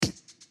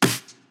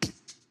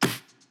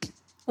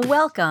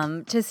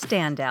Welcome to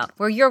Standout,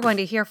 where you're going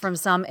to hear from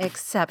some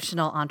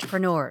exceptional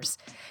entrepreneurs.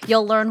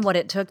 You'll learn what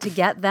it took to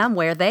get them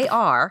where they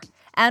are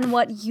and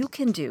what you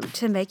can do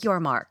to make your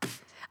mark.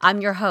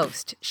 I'm your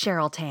host,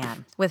 Cheryl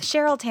Tan, with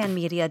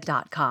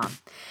CherylTanMedia.com.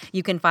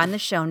 You can find the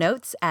show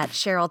notes at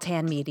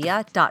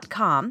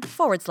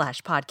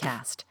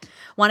CherylTanMedia.com/podcast.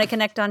 Want to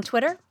connect on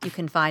Twitter? You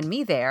can find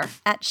me there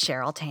at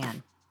Cheryl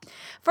Tan.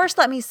 First,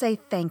 let me say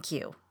thank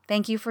you.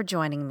 Thank you for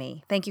joining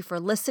me. Thank you for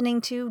listening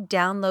to,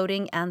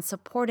 downloading, and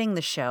supporting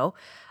the show.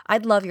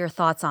 I'd love your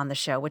thoughts on the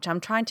show, which I'm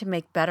trying to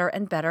make better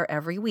and better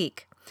every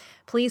week.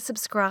 Please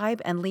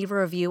subscribe and leave a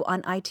review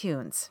on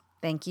iTunes.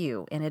 Thank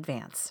you in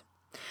advance.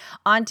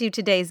 On to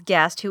today's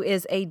guest, who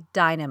is a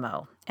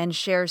dynamo and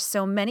shares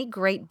so many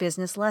great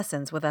business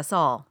lessons with us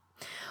all.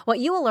 What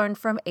you will learn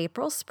from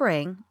April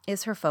Spring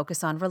is her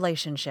focus on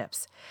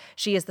relationships.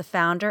 She is the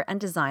founder and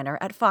designer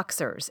at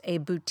Foxers, a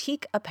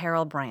boutique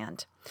apparel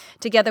brand.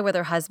 Together with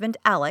her husband,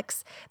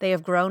 Alex, they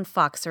have grown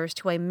Foxers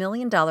to $1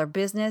 million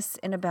business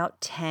in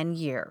about 10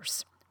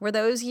 years. Were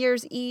those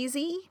years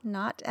easy?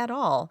 Not at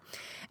all.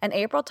 And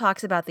April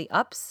talks about the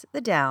ups,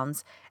 the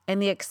downs, and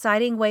the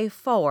exciting way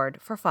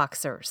forward for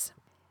Foxers.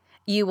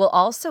 You will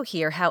also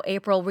hear how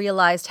April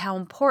realized how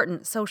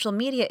important social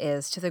media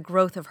is to the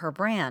growth of her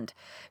brand.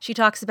 She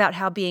talks about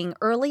how being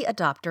early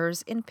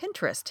adopters in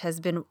Pinterest has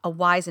been a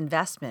wise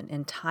investment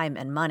in time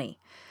and money.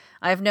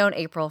 I've known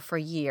April for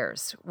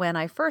years, when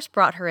I first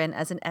brought her in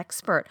as an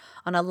expert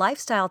on a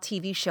lifestyle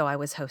TV show I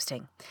was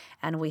hosting,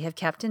 and we have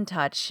kept in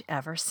touch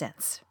ever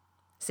since.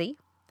 See?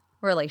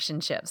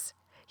 Relationships.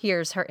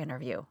 Here's her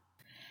interview.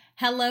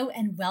 Hello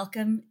and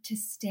welcome to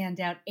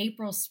Standout,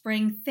 April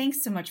Spring.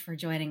 Thanks so much for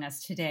joining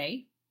us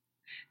today.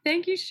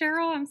 Thank you,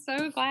 Cheryl. I'm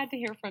so glad to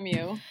hear from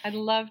you. I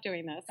love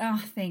doing this.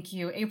 Oh, thank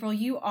you. April,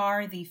 you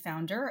are the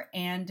founder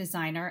and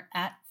designer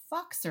at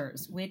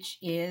Foxers, which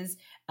is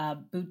a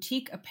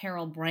boutique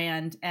apparel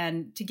brand.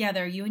 And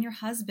together, you and your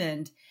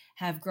husband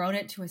have grown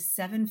it to a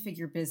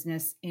 7-figure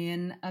business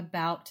in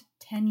about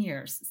 10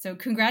 years. So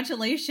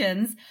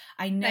congratulations.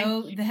 I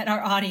know that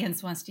our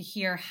audience wants to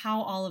hear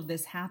how all of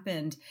this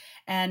happened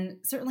and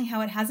certainly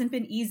how it hasn't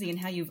been easy and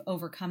how you've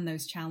overcome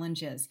those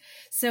challenges.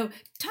 So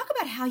talk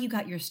about how you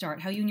got your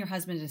start, how you and your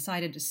husband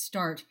decided to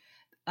start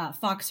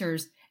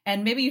Foxers.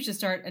 And maybe you should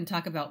start and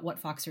talk about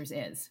what Foxers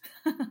is.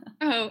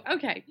 Oh,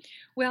 okay.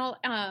 Well,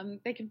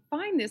 they can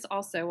find this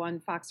also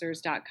on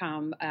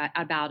Foxers.com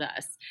about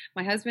us.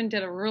 My husband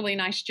did a really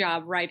nice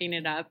job writing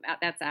it up.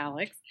 That's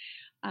Alex.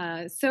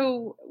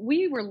 So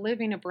we were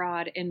living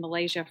abroad in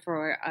Malaysia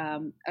for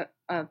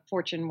a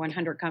Fortune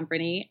 100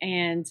 company,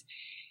 and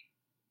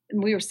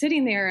we were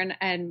sitting there,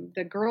 and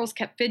the girls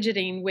kept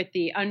fidgeting with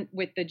the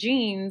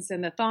jeans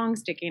and the thong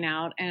sticking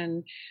out.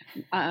 And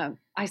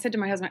I said to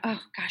my husband,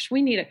 "Oh gosh,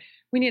 we need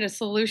a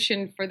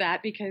solution for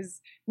that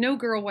because no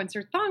girl wants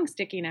her thong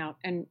sticking out."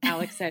 And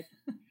Alex said,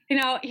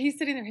 he's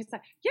sitting there. He's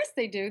like, "Yes,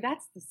 they do.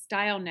 That's the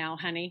style now,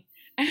 honey."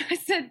 And I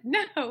said,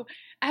 "No,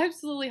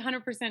 absolutely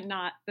 100%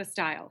 not the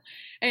style."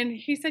 And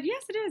he said,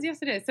 "Yes, it is.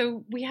 Yes, it is."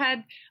 So we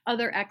had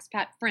other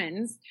expat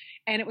friends,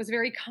 and it was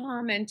very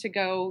common to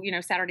go,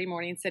 Saturday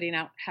morning sitting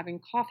out having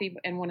coffee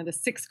in one of the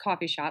 6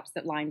 coffee shops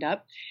that lined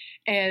up.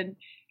 And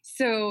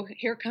so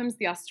here comes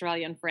the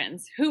Australian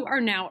friends, who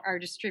are now our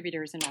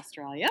distributors in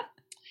Australia.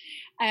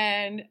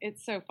 And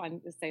it's so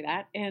fun to say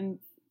that. And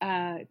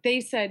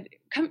they said,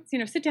 "Come,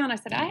 sit down." I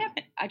said, I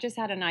just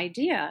had an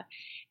idea.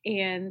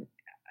 And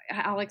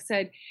Alex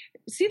said,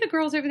 "See the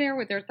girls over there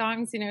with their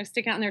thongs,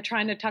 sticking out, and they're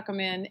trying to tuck them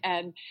in."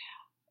 And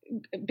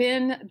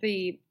Ben,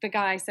 the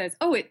guy, says,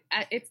 "Oh,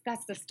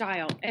 that's the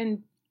style."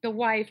 And the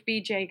wife,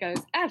 BJ,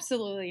 goes,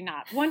 "Absolutely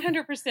not.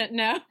 100%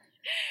 no."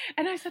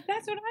 And I said,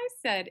 "That's what I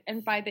said."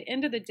 And by the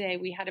end of the day,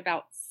 we had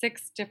about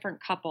 6 different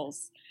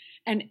couples.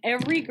 And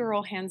every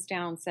girl, hands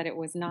down, said it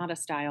was not a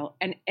style.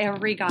 And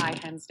every guy,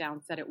 hands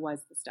down, said it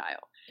was the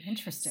style.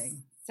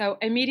 Interesting. So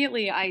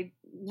immediately, I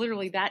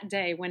literally that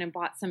day went and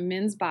bought some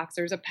men's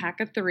boxers, a pack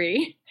of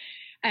 3,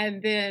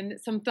 and then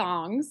some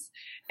thongs.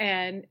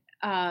 And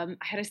I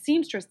had a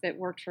seamstress that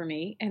worked for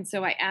me. And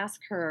so I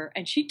asked her,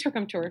 and she took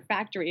them to her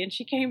factory. And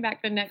she came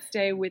back the next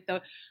day with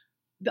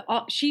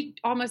she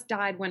almost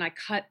died when I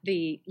cut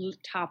the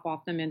top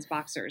off the men's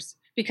boxers,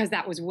 because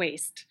that was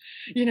waste.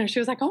 She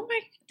was like, "Oh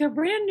my, they're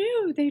brand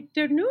new.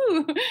 They're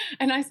new."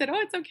 And I said, "Oh,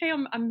 it's okay.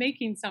 I'm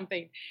making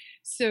something."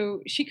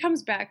 So she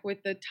comes back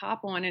with the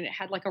top on, and it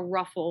had like a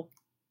ruffle.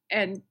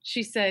 And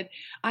she said,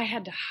 "I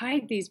had to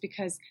hide these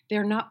because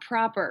they're not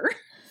proper."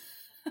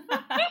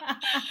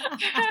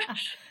 I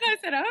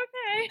said,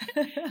 "Okay."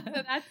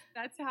 So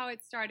that's how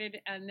it started.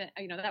 And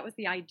that was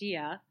the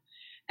idea.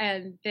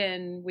 And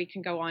then we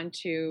can go on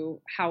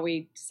to how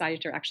we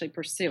decided to actually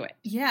pursue it.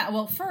 Yeah.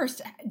 Well,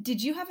 first,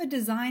 did you have a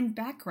design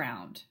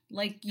background?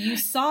 Like, you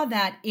saw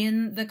that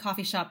in the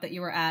coffee shop that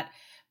you were at,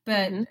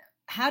 but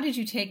how did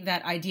you take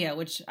that idea,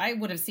 which I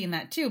would have seen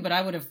that too, but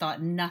I would have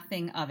thought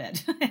nothing of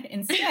it.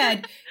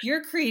 Instead,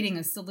 you're creating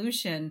a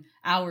solution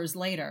hours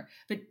later.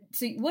 But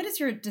so what is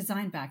your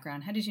design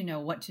background? How did you know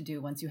what to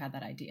do once you had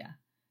that idea?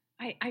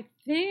 I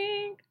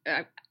think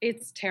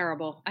it's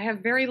terrible. I have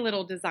very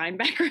little design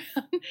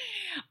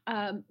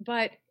background,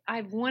 but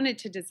I've wanted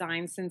to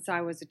design since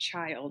I was a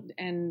child.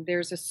 And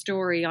there's a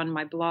story on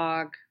my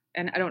blog,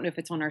 and I don't know if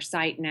it's on our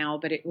site now,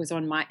 but it was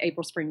on my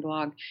April Spring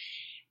blog,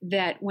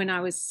 that when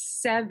I was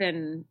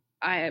 7,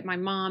 my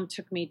mom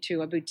took me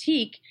to a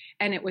boutique,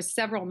 and it was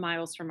several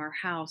miles from our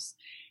house.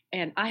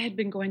 And I had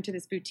been going to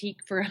this boutique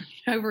for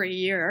over a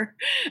year,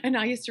 and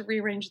I used to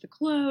rearrange the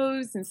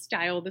clothes and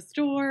style the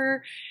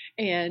store.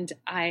 And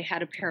I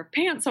had a pair of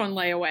pants on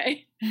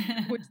layaway,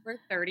 which were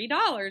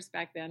 $30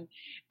 back then.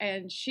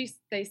 And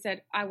they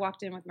said, I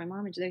walked in with my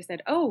mom, and they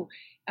said, "Oh,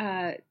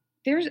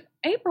 there's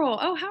April.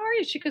 Oh, how are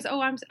you?" She goes, "Oh,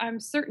 I'm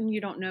certain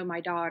you don't know my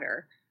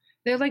daughter."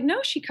 They're like,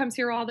 "No, she comes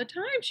here all the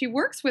time. She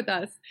works with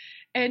us,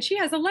 and she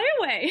has a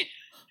layaway."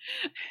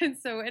 And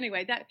so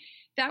anyway,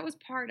 that was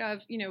part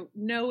of,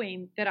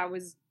 knowing that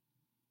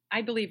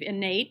I believe,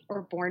 innate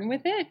or born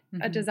with it,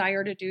 a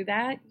desire to do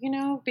that,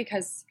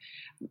 because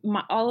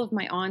all of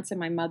my aunts and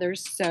my mother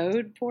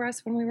sewed for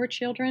us when we were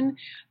children,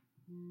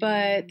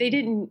 but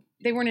they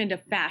weren't into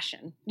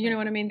fashion. You know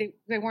what I mean?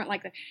 They weren't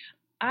like that.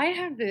 I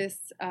have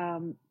this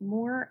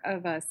more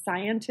of a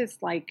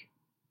scientist like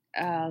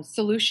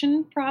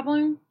solution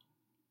problem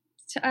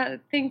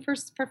thing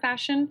for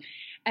fashion.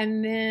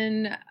 And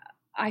then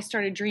I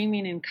started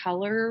dreaming in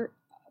color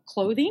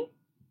clothing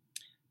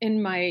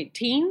in my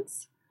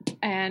teens,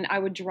 and I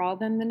would draw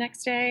them the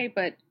next day.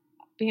 But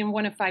being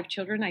one of 5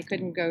 children, I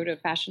couldn't go to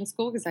fashion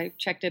school because I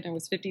checked it and it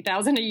was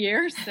 $50,000 a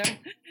year.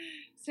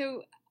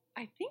 So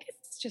I think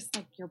it's just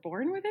like you're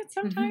born with it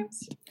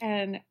sometimes.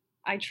 And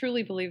I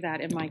truly believe that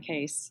in my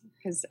case,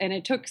 and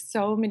it took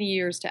so many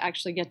years to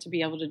actually get to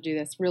be able to do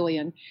this really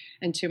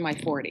into my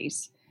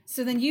 40s.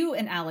 So then you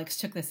and Alex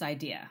took this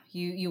idea.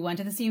 You went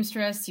to the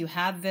seamstress. You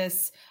had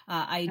this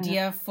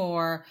idea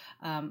for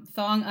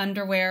thong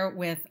underwear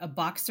with a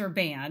boxer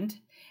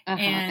band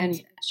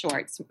and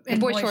shorts.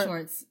 And boy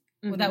shorts.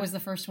 Well, that was the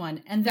first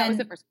one. And then that was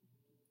the first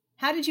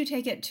one. How did you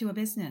take it to a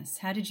business?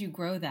 How did you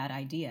grow that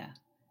idea?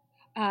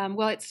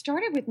 Well, it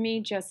started with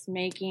me just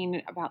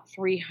making about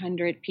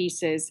 300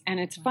 pieces. And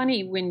it's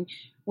funny,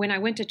 when I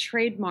went to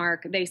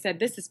trademark, they said,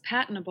 "This is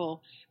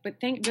patentable." But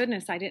thank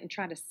goodness I didn't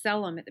try to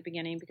sell them at the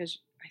beginning, because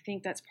I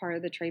think that's part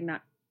of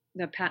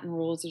the patent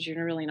rules, is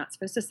you're really not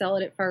supposed to sell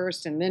it at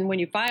first. And then when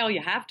you file, you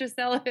have to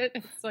sell it.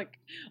 It's like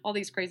all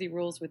these crazy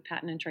rules with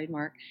patent and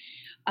trademark.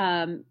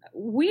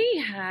 We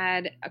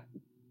had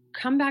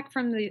come back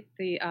from the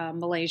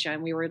Malaysia,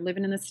 and we were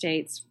living in the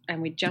States,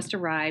 and we just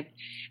arrived,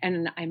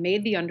 and I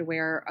made the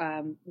underwear.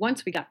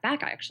 Once we got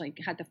back, I actually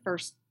had the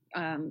first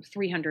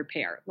 300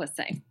 pair, let's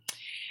say.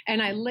 And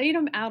I laid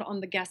them out on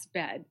the guest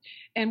bed,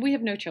 and we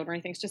have no children.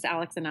 I think it's just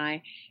Alex and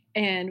I.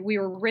 And we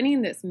were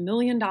renting this $1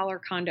 million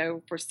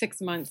condo for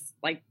 6 months,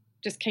 like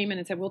just came in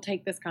and said, "We'll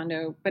take this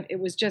condo." But it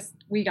was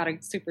we got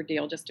a super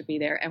deal just to be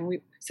there.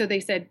 And so they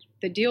said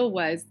the deal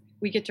was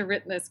we get to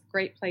rent this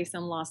great place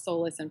in Las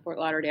Olas in Fort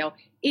Lauderdale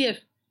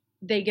if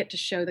they get to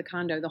show the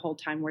condo the whole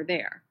time we're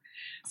there.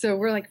 So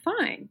we're like,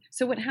 fine.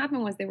 So what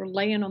happened was they were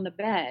laying on the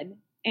bed,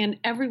 and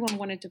everyone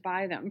wanted to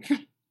buy them.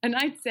 And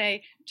I'd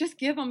say, "Just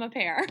give them a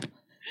pair."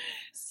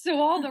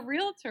 So all the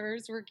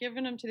realtors were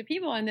giving them to the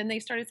people, and then they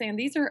started saying,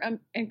 "These are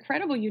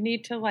incredible. You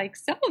need to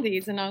sell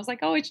these." And I was like,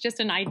 "Oh, it's just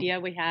an idea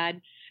we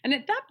had." And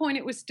at that point,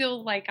 it was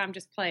still like I'm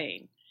just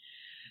playing.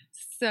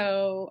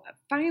 So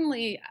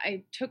finally,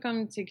 I took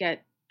them to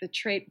get the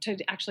trade to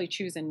actually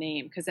choose a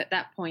name, because at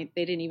that point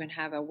they didn't even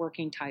have a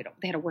working title.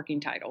 They had a working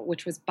title,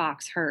 which was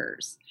Box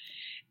Hers.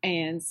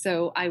 And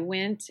so I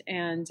went,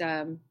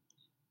 and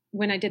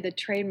when I did the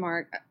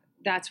trademark,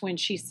 that's when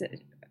she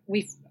said,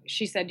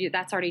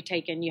 "That's already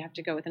taken. You have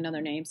to go with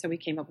another name." So we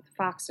came up with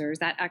Foxers.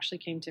 That actually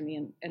came to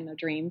me in a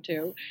dream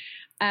too.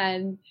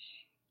 And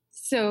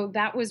so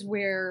that was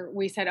where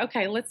we said,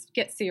 okay, let's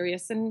get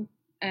serious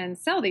and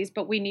sell these,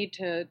 but we need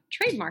to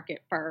trademark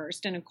it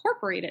first and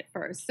incorporate it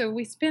first. So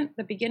we spent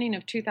the beginning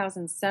of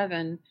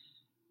 2007,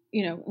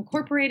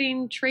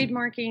 incorporating,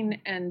 trademarking,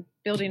 and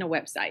building a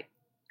website.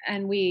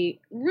 And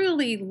we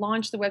really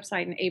launched the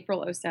website in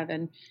April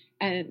 2007.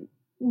 And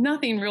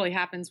nothing really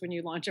happens when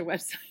you launch a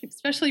website,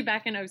 especially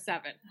back in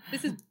 2007.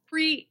 This is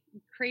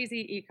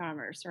pre-crazy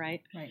e-commerce,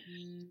 right? Right.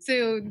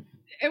 So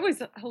it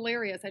was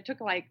hilarious. I took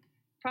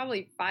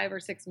probably 5 or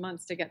 6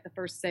 months to get the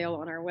first sale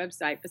on our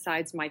website,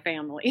 besides my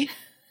family.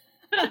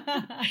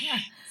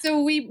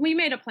 So we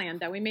made a plan,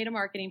 though. We made a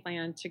marketing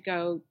plan to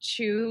go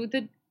to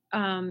the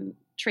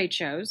trade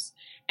shows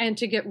and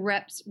to get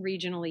reps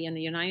regionally in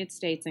the United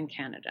States and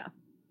Canada.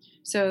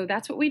 So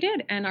that's what we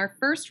did. And our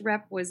first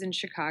rep was in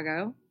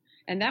Chicago.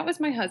 And that was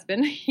my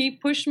husband. He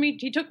took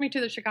me to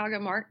the Chicago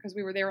Mart, because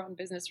we were there on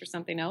business for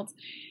something else.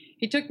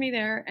 He took me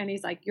there, and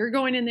he's like, "You're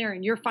going in there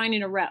and you're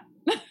finding a rep."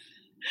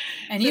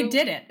 And you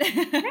did it.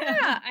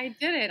 Yeah, I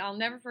did it. I'll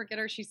never forget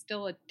her. She's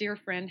still a dear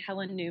friend,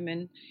 Helen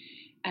Newman,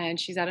 and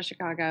she's out of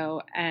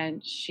Chicago,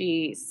 and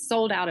she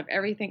sold out of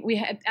everything. We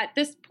had, at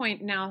this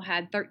point now,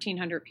 had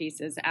 1,300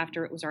 pieces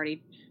after it was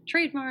already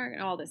trademarked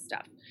and all this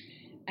stuff.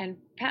 And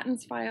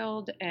patents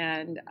filed,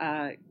 and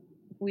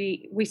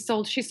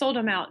she sold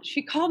them out.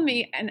 She called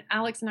me, and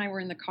Alex and I were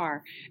in the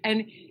car,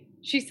 and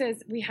she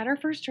says, we had our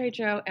first trade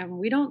show and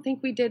we don't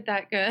think we did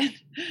that good.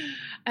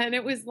 And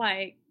it was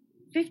like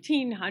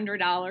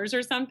 $1,500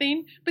 or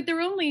something, but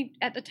they're only,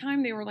 at the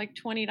time they were like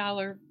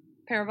 $20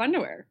 pair of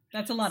underwear.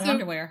 That's a lot of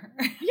underwear.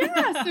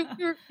 Yeah. So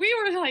we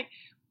were like,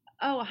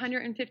 oh,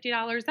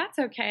 $150. That's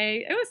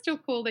okay. It was still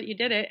cool that you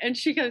did it. And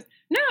she goes,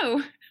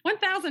 no,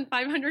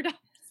 $1,500.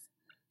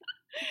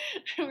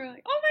 And we're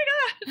like, oh my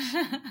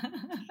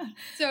gosh.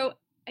 So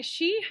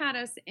she had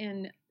us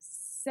in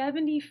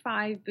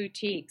 75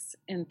 boutiques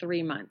in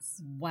 3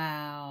 months.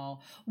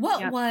 Wow.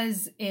 What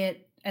was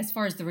it as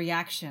far as the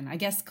reaction? I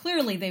guess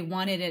clearly they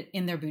wanted it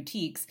in their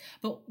boutiques,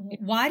 but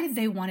why did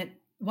they want it?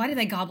 Why did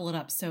they gobble it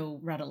up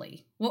so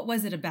readily? What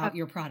was it about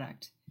your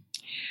product?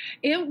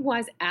 It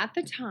was, at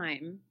the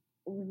time,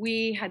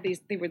 we had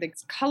they were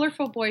these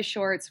colorful boy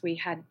shorts. We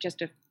had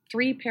just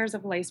 3 pairs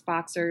of lace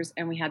boxers,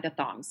 and we had the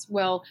thongs.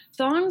 Well,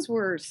 thongs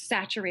were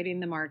saturating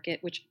the market,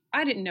 which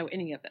I didn't know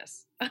any of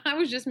this. I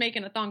was just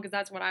making a thong because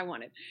that's what I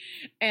wanted.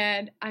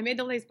 And I made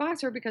the lace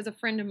boxer because a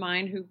friend of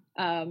mine who,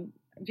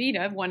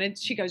 Vita,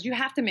 she goes, you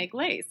have to make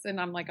lace.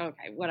 And I'm like,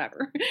 okay,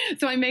 whatever.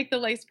 So I make the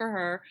lace for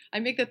her. I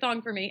make the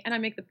thong for me. And I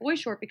make the boy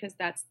short because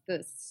that's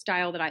the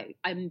style that I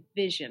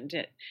envisioned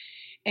it.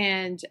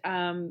 And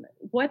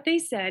what they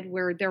said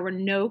were there were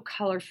no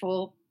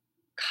colorful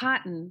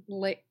cotton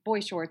boy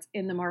shorts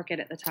in the market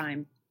at the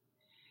time.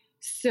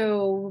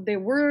 So they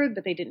were,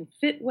 but they didn't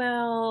fit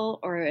well,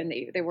 and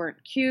they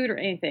weren't cute or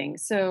anything.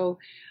 So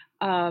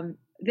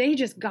they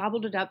just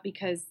gobbled it up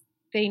because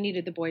they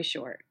needed the boy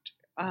short.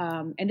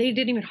 And they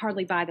didn't even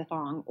hardly buy the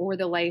thong or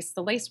the lace.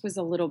 The lace was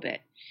a little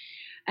bit.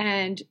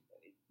 And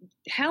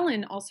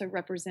Helen also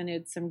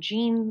represented some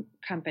jean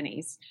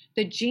companies.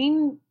 The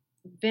jean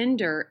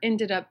vendor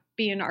ended up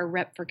being our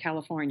rep for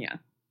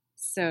California.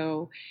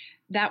 So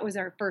that was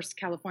our first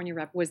California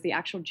rep, was the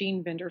actual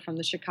jean vendor from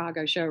the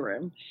Chicago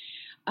showroom.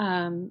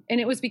 And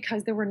it was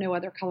because there were no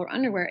other color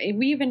underwear. And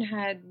we even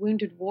had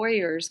Wounded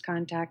Warriors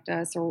contact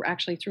us, or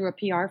actually through a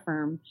PR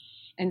firm,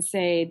 and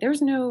say,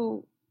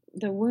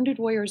 the Wounded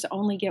Warriors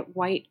only get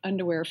white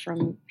underwear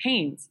from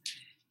Hanes.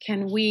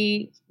 Can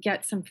we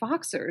get some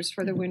Foxers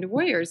for the Wounded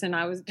Warriors? And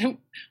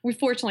we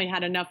fortunately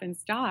had enough in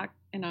stock.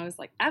 And I was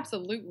like,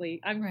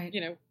 absolutely.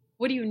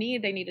 What do you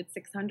need? They needed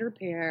 600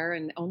 pair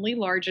and only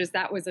larges.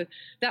 That was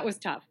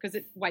tough because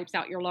it wipes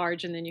out your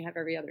large and then you have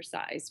every other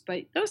size.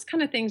 But those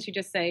kind of things, you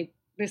just say,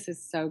 this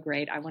is so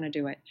great. I want to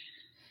do it.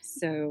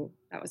 So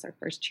that was our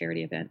first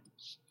charity event.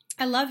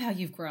 I love how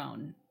you've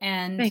grown.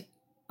 And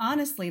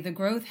honestly, the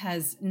growth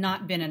has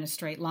not been in a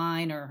straight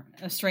line or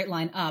a straight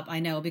line up, I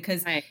know,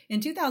 because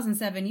in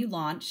 2007 you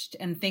launched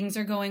and things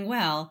are going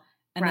well,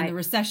 and then the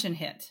recession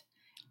hit.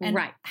 And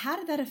how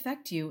did that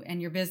affect you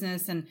and your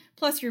business? And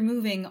plus you're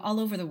moving all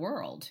over the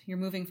world. You're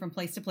moving from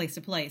place to place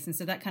to place. And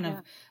so that kind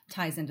of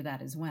ties into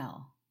that as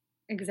well.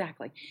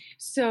 Exactly.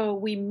 So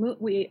when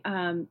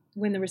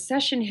the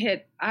recession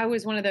hit, I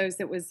was one of those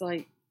that was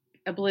like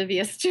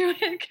oblivious to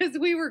it because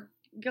we were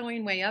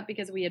going way up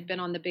because we had been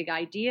on The Big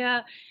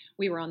Idea.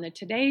 We were on the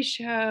Today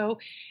Show.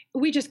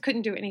 We just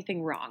couldn't do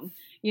anything wrong.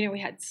 We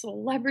had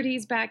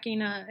celebrities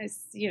backing us.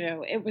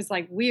 It was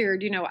like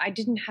weird. I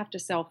didn't have to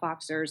sell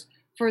Foxers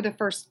for the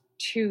first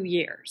 2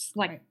 years.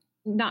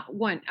 Not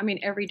one. I mean,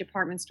 every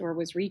department store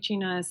was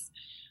reaching us.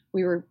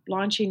 We were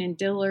launching in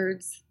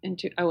Dillard's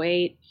into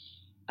 2008.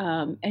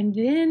 And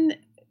then,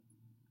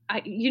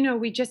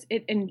 in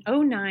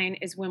 2009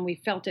 is when we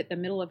felt it, the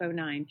middle of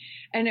 2009.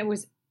 And it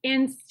was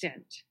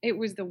instant. It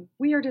was the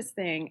weirdest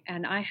thing.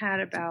 And I had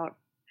about,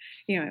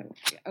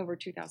 over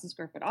 2,000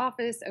 square foot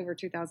office, over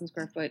 2,000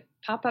 square foot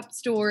pop-up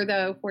store,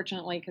 though,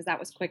 fortunately, because that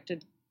was quick to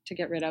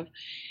get rid of.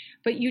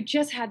 But you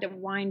just had to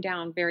wind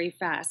down very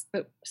fast.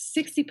 But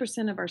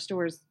 60% of our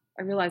stores,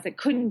 I realized, they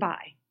couldn't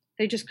buy.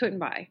 They just couldn't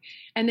buy.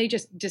 And they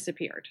just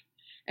disappeared.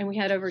 And we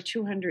had over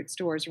 200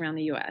 stores around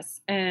the U.S.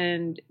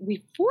 And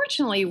we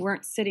fortunately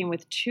weren't sitting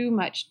with too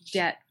much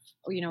debt,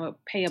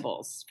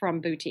 payables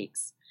from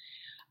boutiques.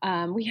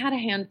 We had a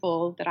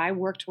handful that I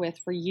worked with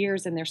for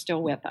years, and they're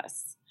still with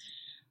us.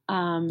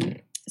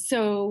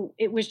 So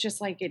it was just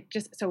like I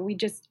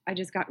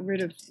just got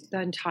rid of the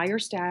entire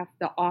staff.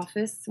 The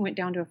office went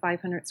down to a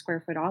 500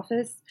 square foot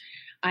office.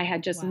 I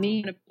had just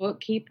me and a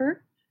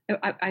bookkeeper.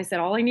 I said,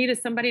 all I need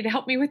is somebody to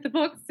help me with the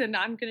books, and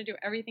I'm going to do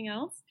everything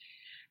else.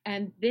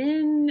 And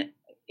then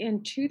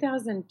in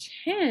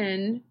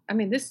 2010,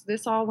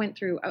 this all went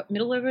through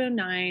middle of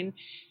 2009.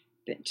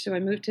 So I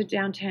moved to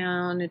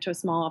downtown into a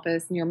small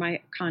office near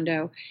my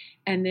condo.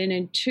 And then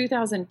in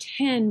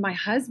 2010, my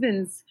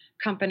husband's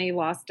company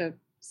lost a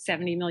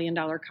 $70 million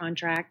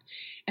contract.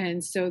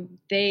 And so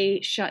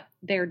they shut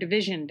their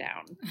division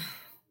down.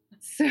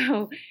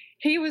 So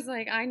he was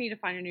like, I need to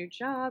find a new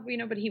job,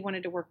 but he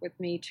wanted to work with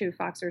me too,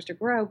 Foxers to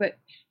grow. But,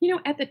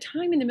 at the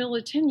time in the middle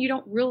of 10, you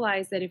don't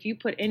realize that if you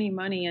put any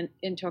money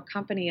into a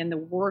company in the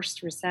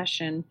worst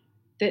recession,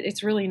 that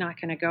it's really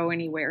not going to go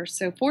anywhere.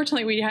 So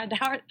fortunately, we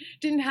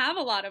didn't have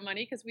a lot of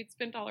money because we'd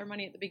spent all our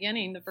money at the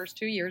beginning, the first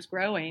 2 years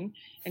growing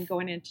and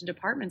going into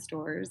department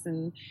stores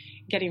and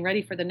getting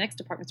ready for the next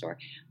department store.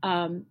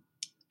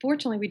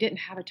 Fortunately, we didn't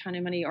have a ton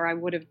of money, or I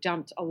would have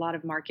dumped a lot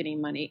of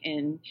marketing money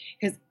in.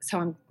 So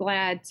I'm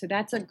glad. So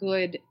that's a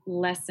good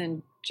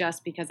lesson,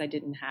 just because I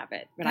didn't have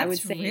it. But that's I would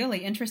say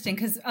really interesting,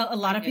 because a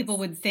lot of people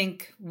would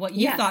think what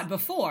you thought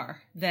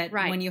before, that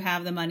when you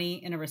have the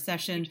money in a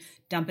recession,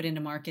 dump it into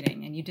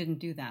marketing, and you didn't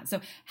do that. So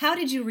how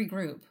did you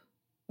regroup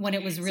when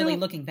it was really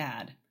looking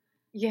bad?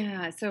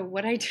 Yeah. So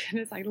what I did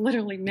is I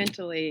literally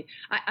mentally,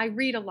 I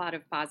read a lot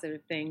of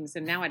positive things,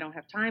 and now I don't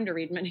have time to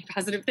read many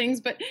positive things,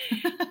 but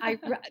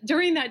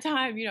during that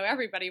time,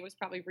 everybody was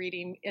probably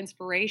reading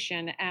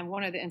inspiration. And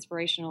one of the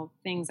inspirational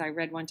things I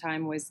read one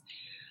time was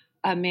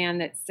a man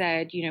that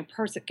said,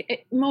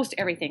 most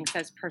everything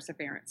says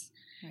perseverance.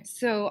 Right.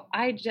 So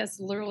I just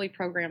literally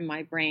programmed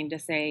my brain to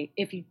say,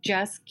 if you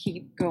just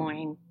keep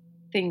going,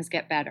 things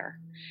get better.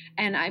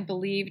 And I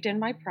believed in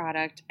my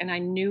product, and I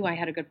knew I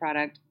had a good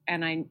product,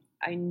 and I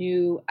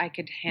knew I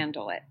could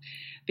handle it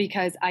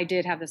because I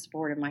did have the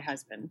support of my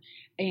husband.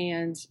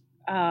 And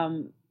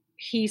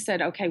he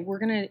said, okay, we're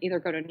going to either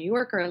go to New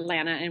York or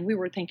Atlanta. And we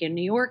were thinking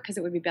New York because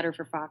it would be better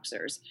for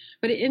Foxers.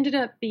 But it ended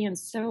up being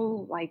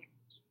so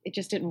it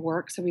just didn't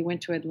work. So we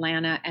went to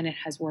Atlanta, and it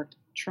has worked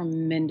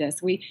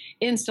tremendous. We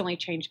instantly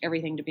changed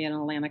everything to be an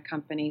Atlanta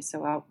company.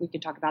 So we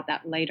can talk about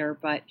that later.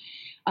 But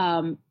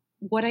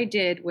what I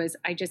did was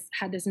I just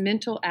had this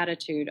mental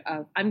attitude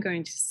of, I'm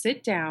going to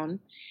sit down,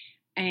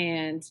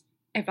 and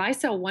if I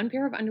sell one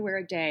pair of underwear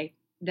a day,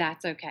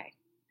 that's okay.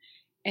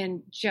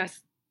 And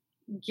just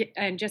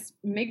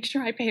make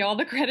sure I pay all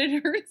the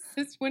creditors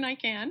when I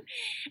can.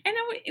 And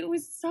it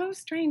was so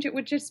strange. It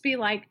would just be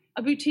like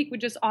a boutique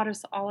would just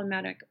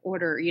automatic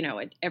order,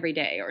 every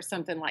day or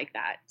something like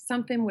that.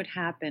 Something would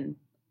happen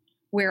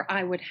where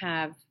I would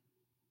have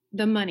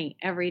the money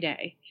every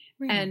day.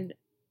 Really? And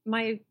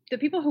the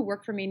people who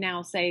work for me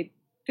now say,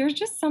 there's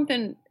just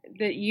something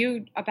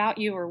about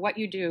you or what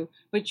you do,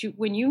 but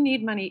when you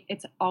need money,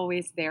 it's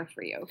always there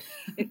for you.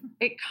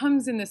 It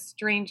comes in the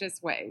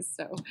strangest ways.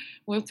 So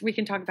we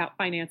can talk about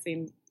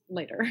financing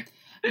later.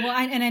 Well,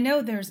 I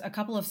know there's a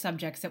couple of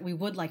subjects that we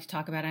would like to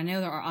talk about. I know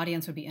that our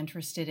audience would be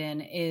interested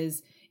in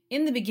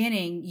in the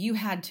beginning, you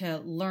had to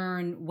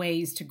learn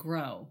ways to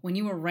grow. When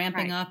you were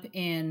ramping up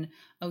in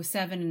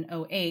 2007 and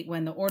 2008,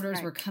 when the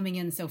orders were coming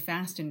in so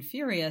fast and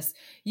furious,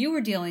 you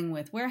were dealing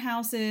with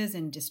warehouses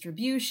and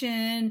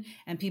distribution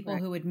and people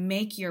who would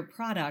make your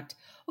product.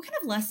 What kind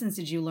of lessons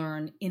did you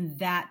learn in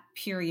that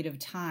period of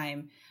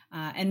time?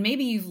 And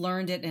maybe you've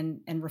learned it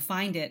and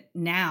refined it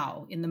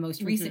now in the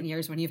most recent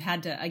years when you've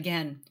had to,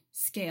 again,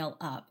 scale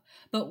up.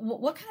 But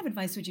what kind of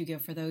advice would you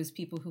give for those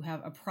people who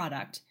have a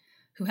product,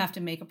 who have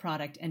to make a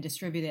product and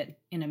distribute it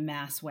in a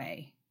mass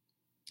way?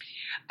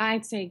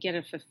 I'd say get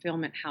a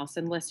fulfillment house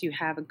unless you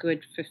have a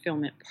good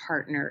fulfillment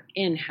partner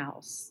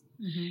in-house.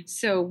 Mm-hmm.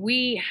 So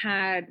we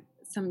had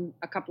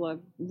a couple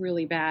of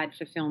really bad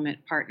fulfillment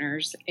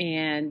partners.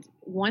 And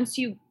once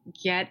you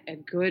get a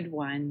good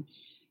one,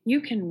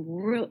 you're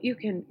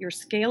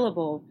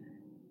scalable.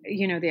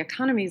 The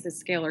economies of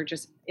scale are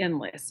just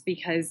endless,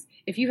 because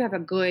if you have a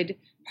good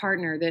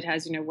partner that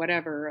has,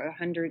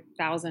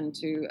 100,000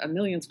 to 1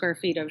 million square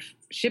feet of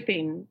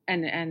shipping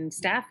and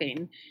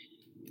staffing,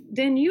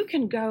 then you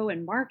can go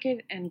and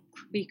market and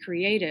be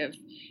creative.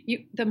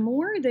 The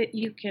more that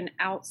you can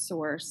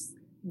outsource,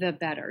 the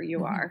better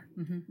you are.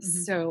 Mm-hmm, mm-hmm.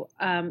 So,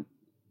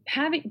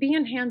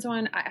 being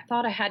hands-on, I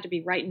thought I had to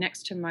be right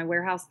next to my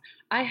warehouse.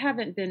 I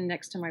haven't been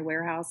next to my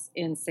warehouse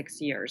in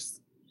 6 years.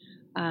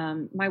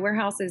 My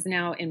warehouse is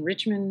now in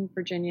Richmond,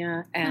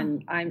 Virginia,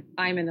 and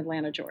I'm in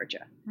Atlanta,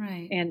 Georgia.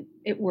 Right. And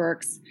it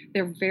works.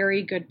 They're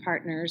very good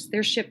partners.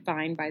 They're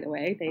ShipFine, by the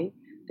way.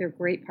 They're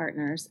great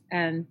partners,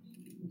 and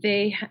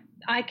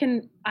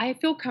I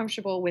feel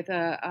comfortable with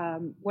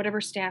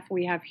whatever staff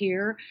we have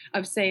here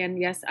of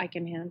saying, yes, I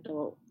can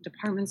handle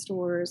department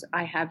stores.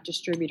 I have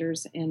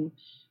distributors in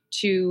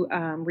 2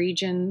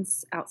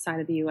 regions outside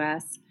of the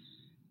U.S.,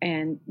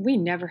 and we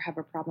never have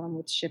a problem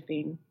with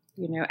shipping.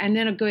 And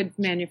then a good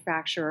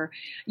manufacturer,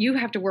 you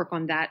have to work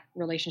on that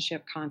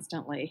relationship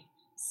constantly.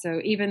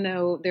 So even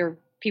though there are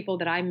people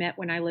that I met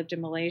when I lived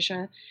in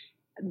Malaysia,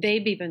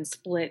 they've even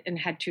split and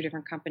had 2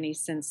 different companies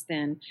since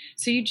then.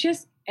 So you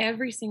just,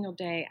 every single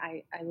day,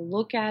 I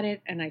look at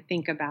it and I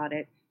think about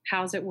it.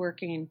 How's it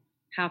working?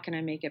 How can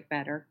I make it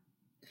better?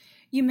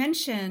 You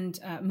mentioned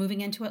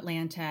moving into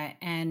Atlanta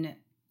and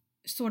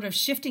sort of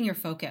shifting your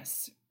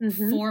focus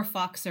for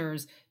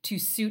Foxers to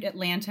suit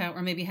Atlanta,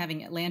 or maybe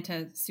having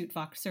Atlanta suit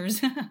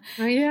Foxers.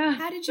 Oh yeah.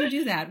 How did you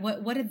do that?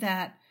 What did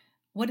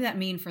that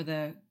mean for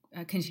the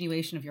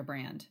continuation of your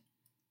brand?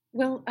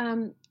 Well,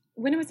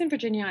 when I was in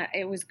Virginia,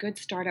 it was a good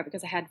startup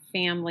because I had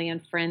family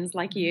and friends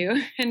like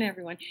you and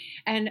everyone.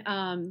 And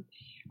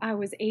I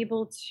was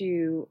able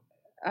to,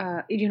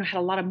 had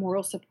a lot of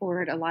moral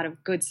support, a lot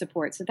of good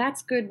support. So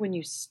that's good when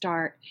you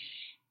start.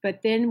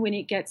 But then when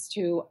it gets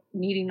to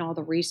needing all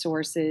the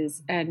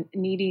resources and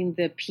needing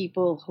the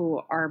people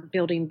who are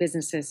building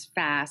businesses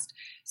fast,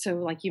 so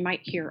like you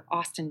might hear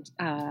Austin,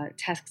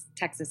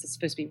 Texas is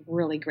supposed to be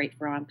really great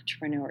for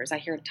entrepreneurs. I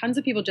hear tons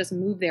of people just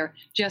move there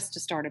just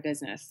to start a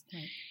business.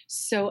 Right.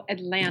 So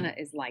Atlanta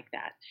is like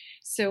that.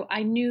 So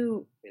I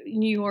knew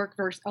New York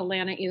versus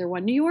Atlanta, either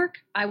one. New York,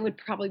 I would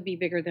probably be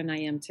bigger than I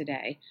am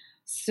today.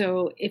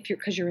 So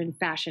because you're in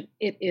fashion,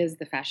 it is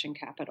the fashion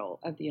capital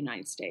of the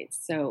United States.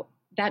 So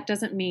that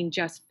doesn't mean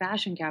just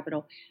fashion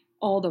capital.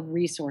 All the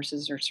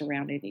resources are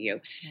surrounding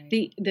you.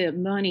 Right. The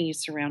money is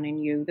surrounding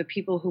you. The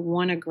people who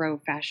want to grow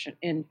fashion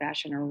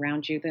are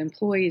around you. The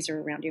employees are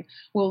around you.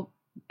 Well,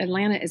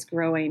 Atlanta is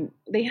growing.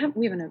 We have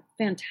a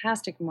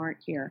fantastic mart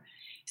here.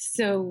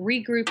 So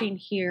regrouping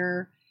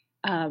here,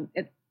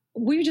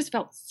 we just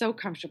felt so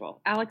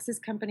comfortable. Alex's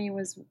company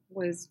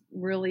was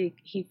really,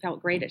 he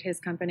felt great at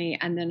his company.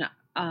 And then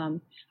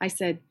I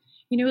said,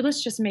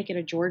 let's just make it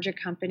a Georgia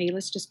company.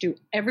 Let's just do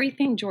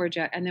everything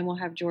Georgia, and then we'll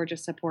have Georgia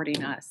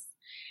supporting us.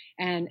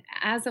 And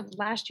as of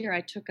last year,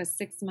 I took a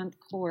 6-month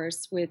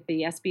course with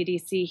the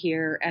SBDC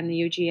here and the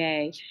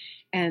UGA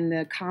and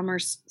the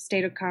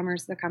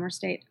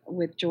State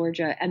with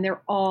Georgia, and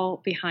they're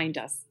all behind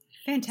us.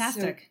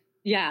 Fantastic.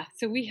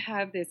 So we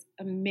have this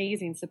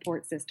amazing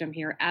support system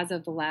here as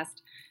of the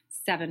last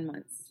 7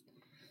 months.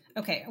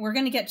 Okay, we're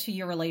going to get to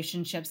your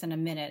relationships in a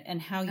minute and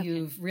how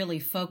you've really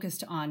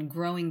focused on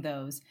growing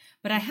those.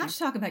 But I have to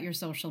talk about your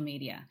social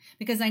media,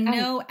 because I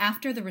know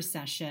after the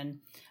recession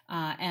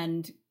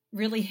and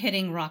really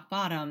hitting rock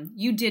bottom,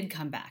 you did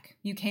come back.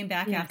 You came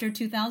back after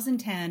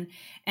 2010.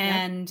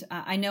 And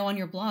I know on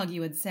your blog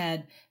you had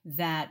said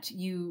that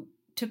you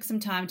took some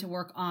time to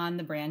work on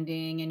the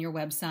branding and your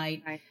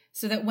website. Right.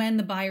 So that when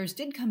the buyers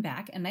did come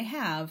back, and they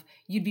have,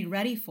 you'd be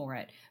ready for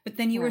it. But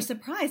then you were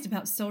surprised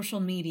about social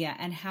media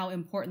and how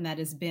important that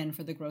has been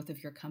for the growth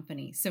of your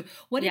company. So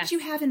what did you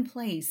have in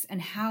place, and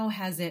how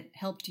has it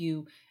helped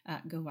you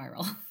go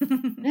viral?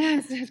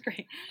 Yes, that's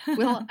great.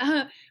 Well,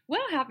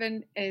 what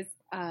happened is,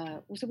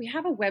 so we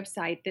have a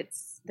website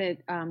that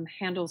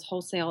handles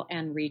wholesale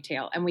and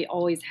retail, and we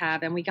always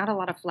have, and we got a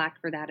lot of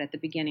flack for that at the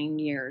beginning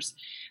years.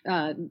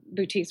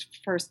 Boutiques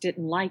first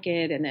didn't like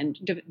it, and then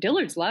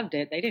Dillard's loved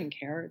it. They didn't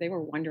care. They were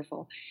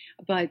wonderful.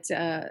 But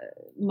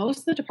most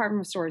of the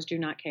department stores do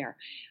not care.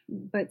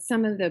 But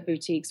some of the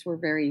boutiques were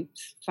very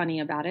funny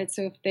about it.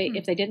 So if they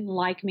didn't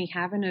like me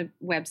having a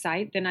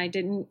website, then I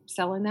didn't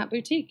sell in that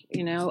boutique.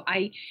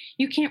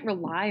 You can't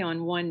rely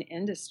on one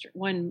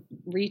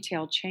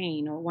retail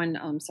chain or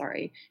one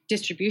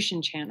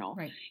distribution channel.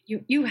 Right.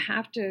 You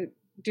have to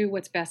do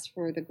what's best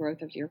for the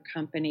growth of your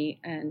company,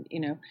 and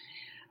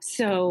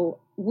so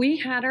we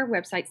had our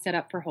website set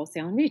up for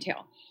wholesale and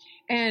retail.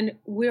 And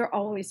we're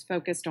always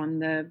focused on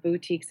the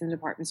boutiques and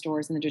department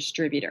stores and the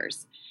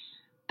distributors.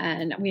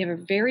 And we have a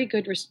very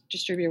good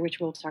distributor, which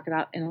we'll talk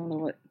about in a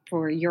little bit,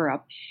 for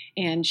Europe.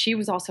 And she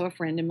was also a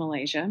friend in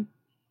Malaysia.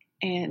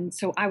 And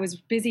so I was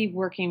busy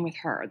working with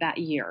her that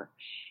year.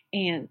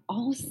 And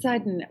all of a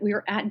sudden, we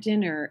were at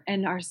dinner,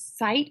 and our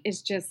site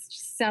is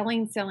just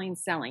selling.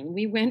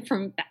 We went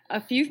from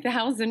a few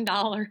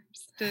 $1,000s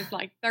to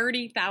like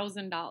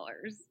 $30,000.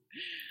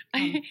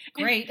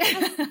 Great.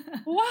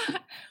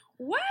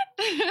 What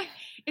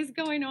is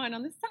going on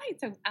the site?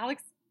 So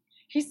Alex,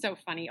 he's so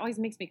funny. He always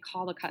makes me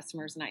call the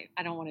customers, and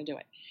I don't want to do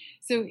it.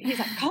 So he's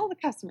like, call the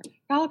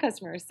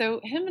customer.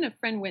 So him and a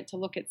friend went to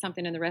look at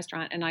something in the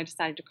restaurant, and I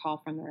decided to call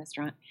from the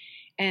restaurant.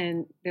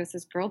 And there was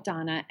this girl,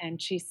 Donna,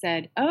 and she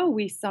said,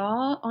 we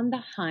saw on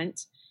the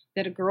hunt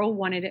that a girl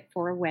wanted it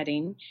for a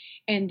wedding.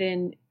 And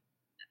then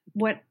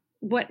what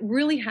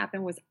really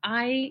happened was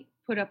I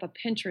put up a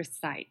Pinterest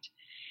site,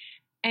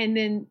 and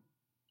then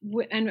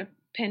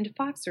pinned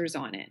Foxers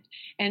on it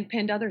and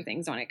pinned other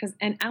things on it.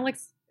 And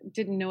Alex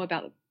didn't know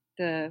about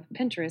the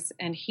Pinterest,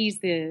 and he's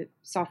the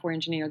software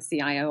engineer, the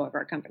CIO of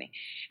our company.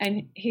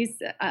 And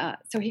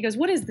so he goes,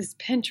 what is this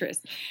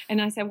Pinterest?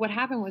 And I said, what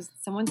happened was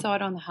someone saw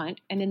it on the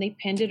hunt, and then they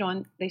found it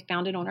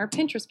on our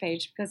Pinterest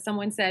page because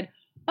someone said,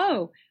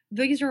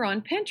 these are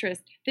on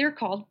Pinterest. They're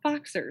called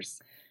Foxers.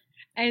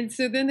 And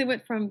so then they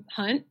went from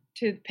hunt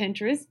to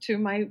Pinterest to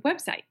my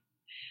website.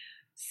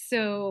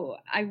 So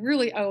I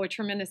really owe a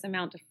tremendous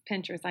amount to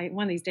Pinterest. I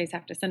one of these days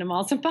have to send them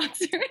all some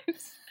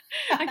Foxers.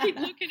 I keep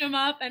looking them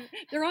up, and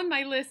they're on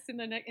my list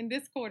in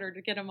this quarter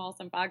to get them all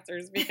some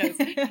Foxers, because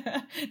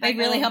they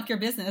really helped your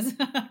business.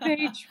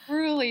 They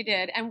truly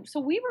did. And so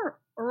we were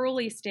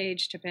early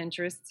stage to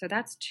Pinterest. So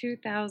that's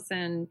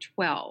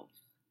 2012.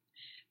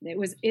 It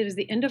was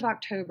the end of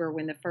October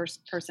when the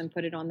first person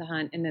put it on the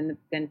hunt, and then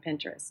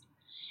Pinterest.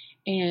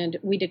 And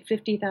we did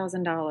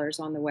 $50,000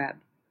 on the web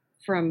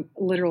from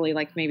literally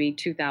like maybe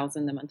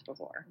 2,000 the month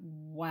before.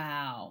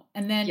 Wow.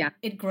 And then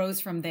it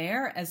grows from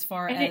there as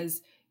far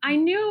as... I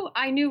knew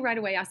right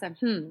away. I said,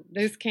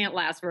 this can't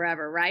last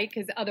forever, right?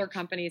 Because other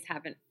companies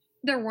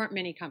there weren't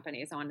many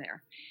companies on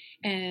there.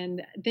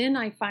 And then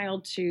I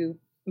filed to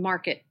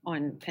market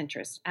on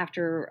Pinterest.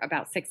 After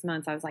about 6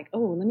 months, I was like,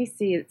 oh, let me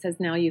see. It says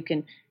now you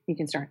can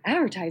start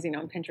advertising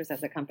on Pinterest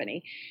as a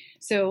company.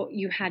 So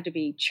you had to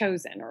be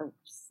chosen or,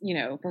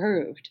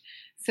 approved.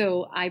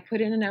 So I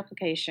put in an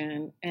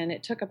application, and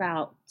it took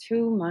about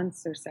 2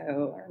 months or so,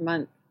 or a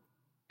month.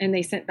 And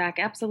they sent back,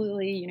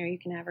 absolutely, you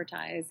can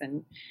advertise.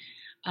 And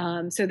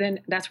so then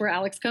that's where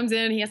Alex comes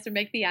in. He has to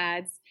make the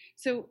ads.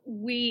 So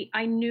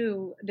I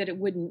knew that it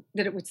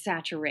would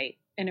saturate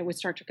and it would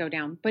start to go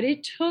down. But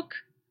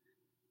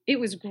it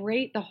was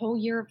great the whole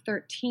year of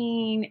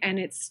 13. And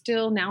it's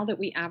still, now that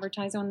we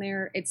advertise on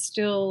there, it's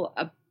still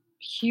a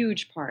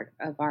huge part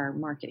of our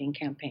marketing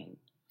campaign.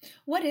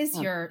 What is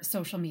your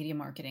social media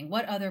marketing?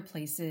 What other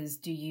places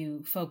do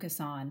you focus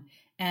on?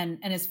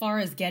 And as far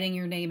as getting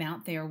your name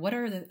out there, what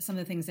are some of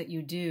the things that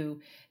you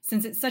do?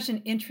 Since it's such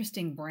an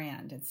interesting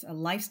brand, it's a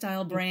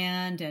lifestyle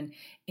brand, and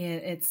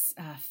it's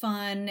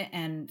fun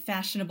and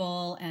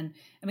fashionable. And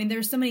I mean,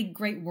 there's so many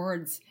great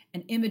words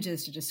and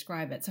images to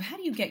describe it. So how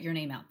do you get your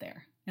name out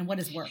there, and what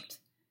has worked?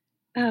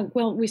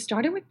 Well, we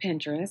started with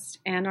Pinterest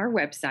and our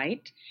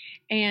website,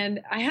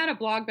 and I had a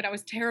blog, but I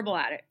was terrible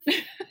at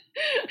it.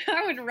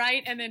 I would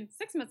write, and then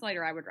 6 months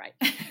later I would write.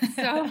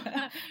 So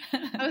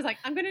I was like,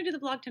 I'm going to do the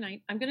blog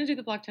tonight.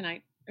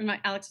 And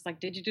Alex was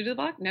like, did you do the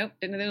blog? Nope,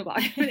 didn't do the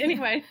blog. But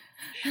anyway,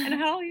 and I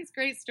had all these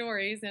great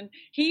stories, and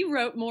he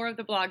wrote more of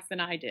the blogs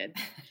than I did.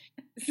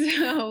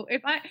 So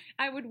if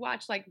I would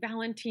watch like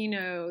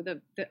Valentino,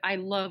 I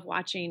love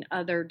watching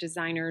other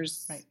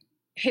designers'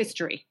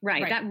 history.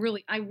 Right.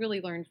 I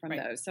really learned from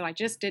those. So I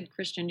just did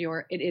Christian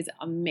Dior. It is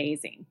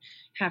amazing.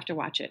 Have to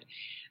watch it.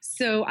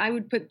 So I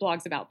would put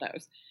blogs about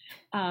those.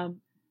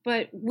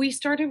 But we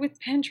started with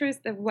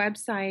Pinterest, the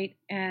website,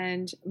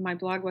 and my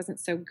blog wasn't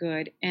so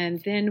good.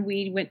 And then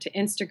we went to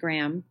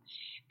Instagram,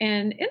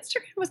 and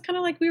Instagram was kind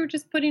of like we were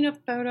just putting up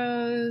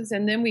photos.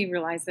 And then we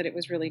realized that it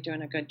was really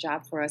doing a good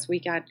job for us. We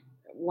got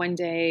one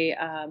day,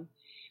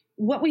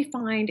 what we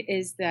find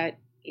is that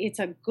it's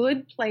a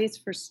good place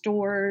for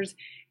stores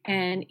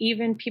and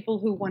even people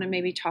who want to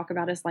maybe talk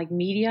about us, like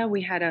media.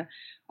 We had a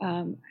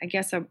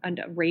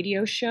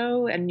radio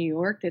show in New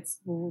York that's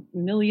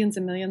millions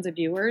and millions of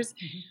viewers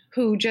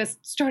who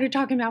just started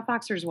talking about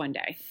Foxers one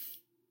day.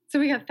 So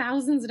we got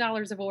thousands of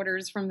dollars of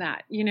orders from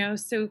that,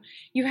 So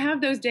you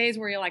have those days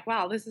where you're like,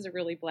 wow, this is a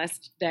really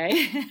blessed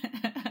day.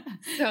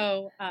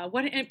 So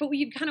but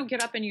you kind of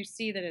get up and you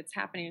see that it's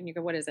happening and you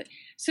go, what is it?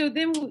 So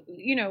then,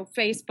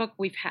 Facebook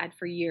we've had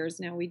for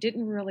years now. We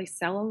didn't really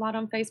sell a lot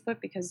on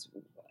Facebook because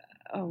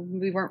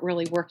we weren't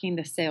really working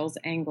the sales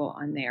angle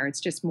on there. It's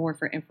just more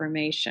for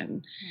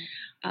information.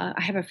 I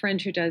have a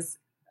friend who does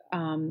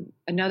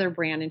another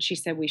brand, and she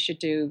said we should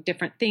do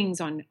different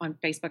things on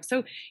Facebook.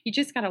 So you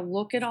just got to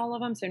look at all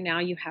of them. So now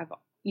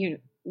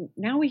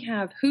now we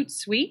have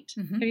Hootsuite.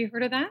 Have you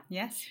heard of that?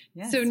 Yes.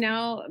 So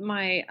now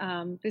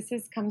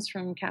this comes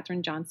from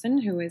Katherine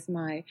Johnson, who is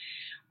my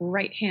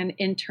right-hand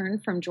intern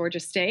from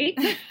Georgia State.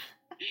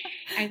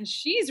 And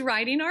she's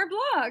writing our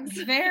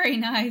blogs. Very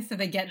nice. So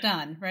they get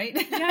done, right?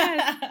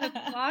 Yes.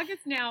 The blog is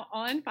now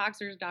on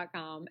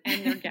Foxers.com,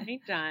 and they're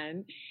getting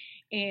done.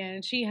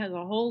 And she has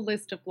a whole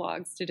list of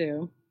blogs to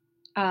do.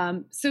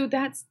 So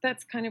that's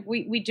kind of,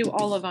 we do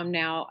all of them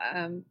now.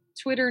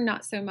 Twitter,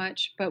 not so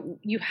much, but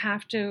you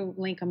have to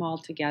link them all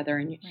together.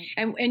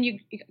 And you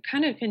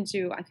kind of can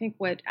do, I think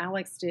what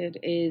Alex did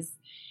is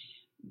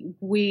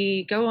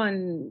we go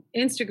on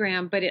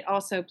Instagram, but it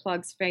also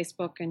plugs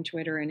Facebook and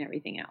Twitter and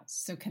everything else.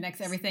 So connects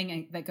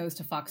everything that goes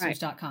to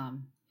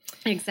Foxers.com.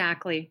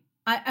 Exactly.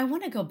 I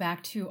want to go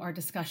back to our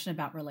discussion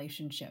about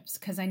relationships,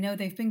 because I know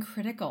they've been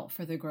critical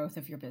for the growth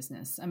of your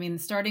business. I mean,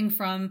 starting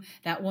from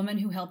that woman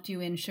who helped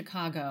you in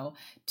Chicago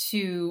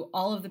to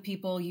all of the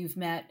people you've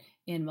met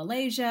in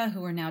Malaysia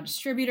who are now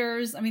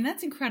distributors. I mean,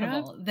 that's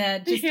incredible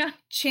that just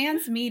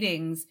chance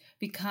meetings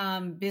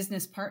become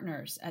business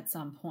partners at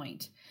some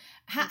point.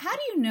 How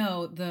do you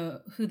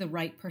know who the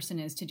right person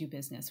is to do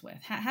business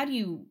with? How do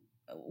you,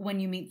 when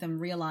you meet them,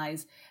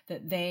 realize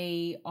that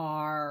they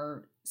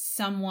are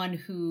someone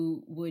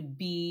who would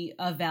be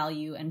of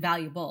value and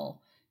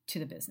valuable to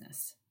the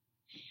business?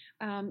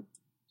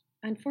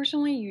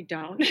 Unfortunately, you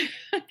don't.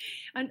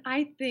 And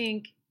I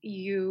think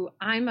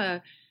I'm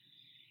a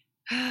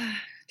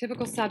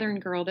typical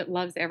Southern girl that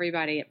loves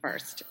everybody at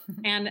first.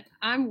 And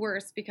I'm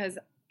worse because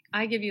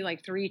I give you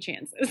like 3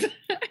 chances.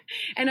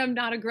 And I'm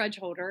not a grudge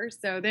holder,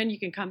 so then you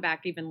can come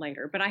back even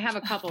later. But I have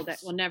a couple that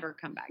will never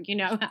come back. You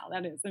know how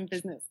that is in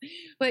business.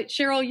 But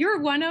Cheryl, you're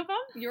one of them.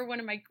 You're one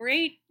of my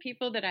great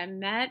people that I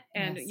met.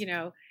 And,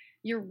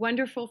 you're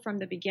wonderful from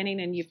the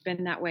beginning, and you've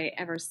been that way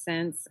ever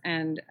since,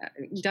 and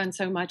done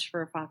so much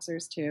for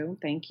Foxers too.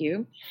 Thank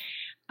you.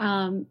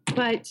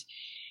 But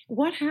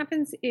what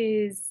happens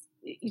is,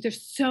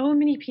 there's so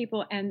many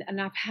people, and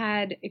I've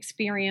had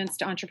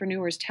experienced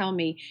entrepreneurs tell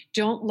me,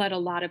 don't let a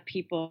lot of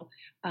people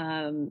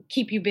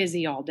keep you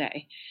busy all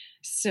day.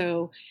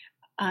 So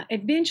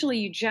eventually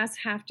you just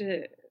have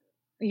to,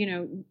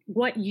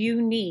 what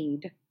you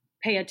need,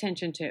 pay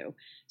attention to.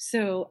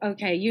 So,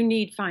 okay, you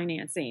need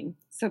financing.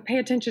 So pay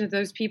attention to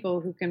those people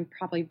who can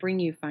probably bring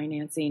you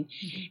financing.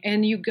 Mm-hmm.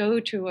 And you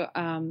go to,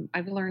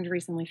 I've learned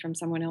recently from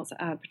someone else,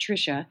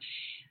 Patricia,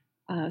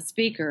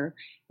 speaker,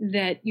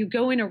 that you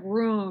go in a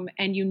room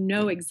and you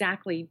know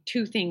exactly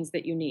two things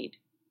that you need.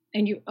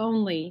 And you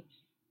only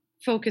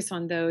focus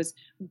on those,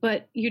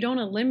 but you don't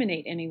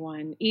eliminate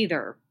anyone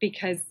either,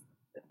 because,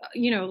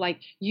 like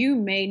you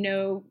may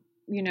know,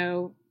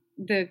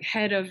 the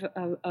head of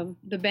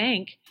the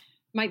bank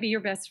might be your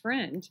best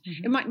friend.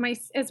 Mm-hmm. It might,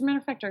 as a matter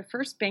of fact, our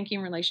first banking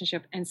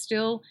relationship, and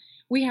still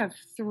we have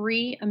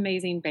 3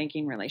 amazing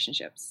banking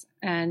relationships,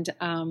 and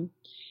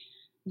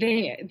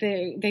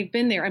they've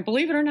been there. And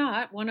believe it or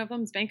not, one of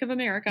them is Bank of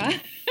America,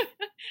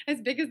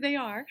 as big as they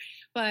are.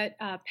 But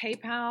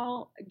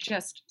PayPal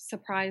just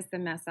surprised the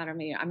mess out of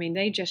me. I mean,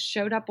 they just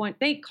showed up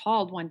they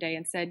called one day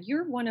and said,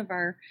 "You're one of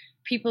our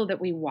people that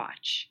we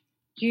watch.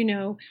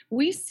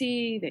 We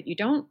see that you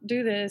don't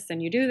do this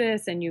and you do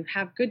this and you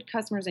have good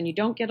customers and you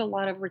don't get a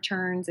lot of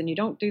returns and you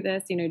don't do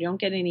this, you don't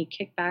get any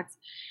kickbacks.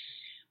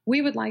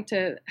 We would like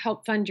to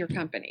help fund your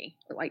company,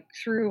 like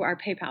through our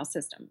PayPal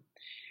system."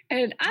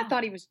 And I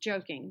thought he was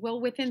joking. Well,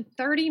 within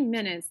 30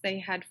 minutes, they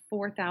had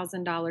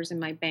 $4,000 in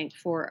my bank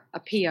for a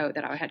PO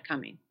that I had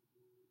coming.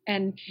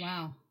 And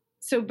wow.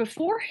 So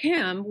before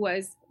him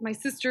was my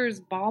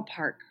sister's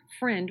ballpark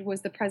friend,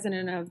 was the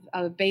president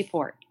of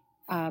Bayport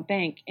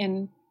Bank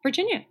in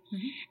Virginia.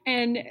 Mm-hmm.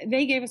 And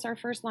they gave us our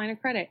first line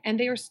of credit. And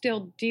they are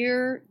still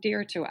dear,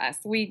 dear to us.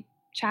 We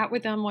chat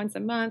with them once a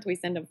month. We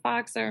send them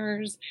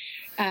Foxers.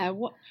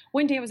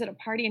 One day I was at a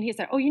party and he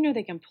said, "Oh,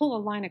 they can pull a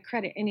line of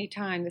credit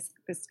anytime, this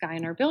guy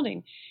in our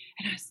building."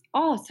 And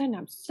all of a sudden,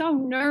 I'm so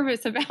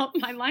nervous about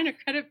my line of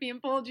credit being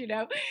pulled,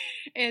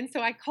 And so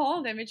I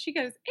called him and she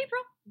goes,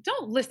 "April,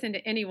 don't listen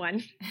to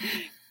anyone.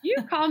 You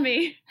call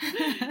me."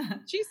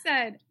 She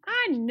said,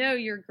 "I know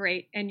you're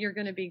great and you're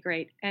going to be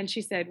great." And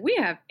she said, "We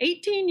have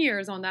 18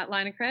 years on that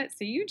line of credit,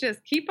 so you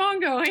just keep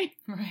on going."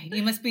 Right.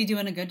 You must be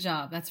doing a good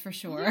job. That's for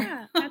sure.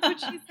 Yeah, that's what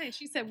she said.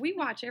 She said, "We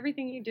watch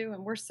everything you do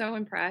and we're so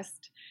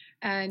impressed."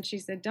 And she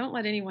said, "Don't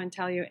let anyone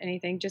tell you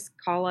anything. Just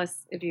call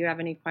us if you have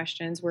any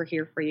questions. We're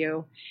here for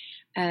you."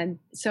 And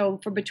so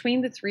for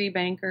between the 3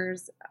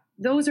 bankers,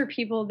 those are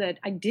people that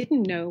I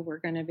didn't know were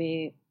going to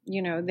be,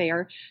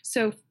 there.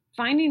 So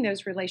finding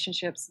those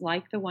relationships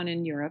like the one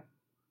in Europe.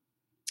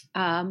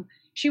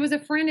 She was a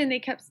friend and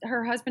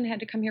her husband had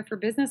to come here for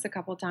business a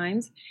couple of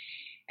times.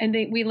 And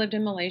we lived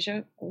in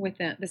Malaysia with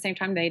the same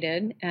time they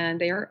did.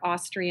 And they are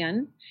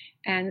Austrian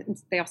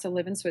and they also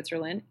live in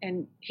Switzerland.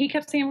 And he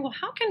kept saying, "Well,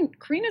 how can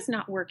Karina's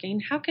not working?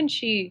 How can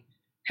she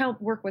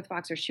help work with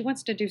Foxer? She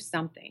wants to do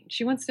something.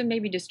 She wants to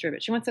maybe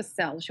distribute. She wants to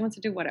sell. She wants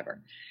to do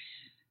whatever."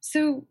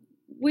 So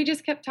we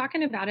just kept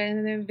talking about it.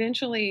 And then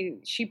eventually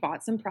she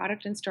bought some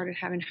product and started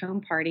having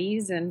home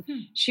parties. And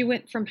she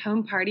went from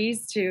home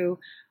parties to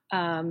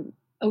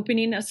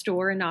opening a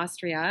store in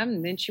Austria.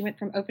 And then she went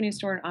from opening a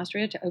store in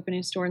Austria to opening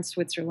a store in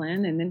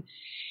Switzerland. And then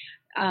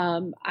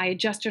I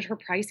adjusted her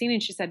pricing.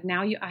 And she said,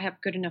 "Now I have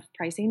good enough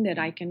pricing that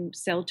I can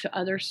sell to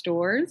other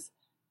stores."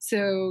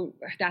 So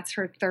that's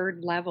her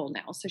 3rd level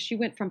now. So she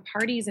went from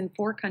parties in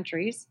 4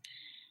 countries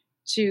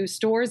to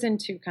stores in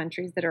 2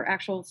 countries that are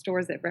actual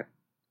stores that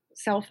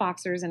sell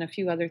Foxers and a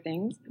few other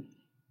things.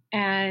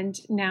 And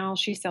now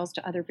she sells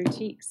to other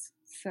boutiques.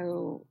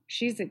 So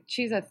she's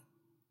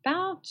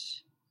about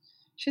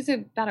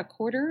a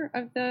quarter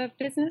of the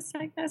business,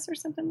 I guess, or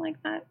something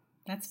like that.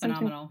 That's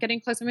phenomenal.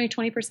 Getting close to maybe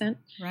 20%.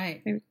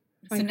 Right. Maybe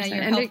 20%.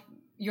 So now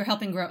you're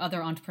helping grow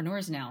other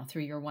entrepreneurs now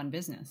through your one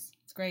business.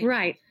 It's great.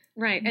 Right.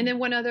 Mm-hmm. And then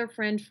one other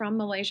friend from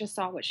Malaysia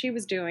saw what she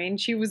was doing.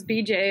 She was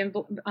BJ and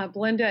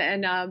Belinda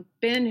and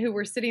Ben, who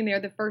were sitting there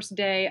the first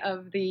day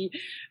of the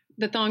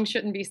thong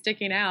shouldn't be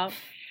sticking out.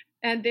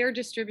 And they're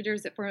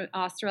distributors for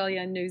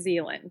Australia and New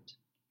Zealand.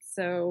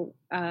 So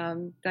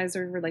those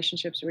are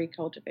relationships we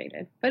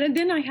cultivated. But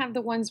then I have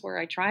the ones where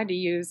I tried to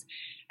use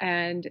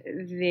and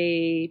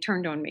they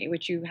turned on me,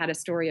 which you had a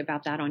story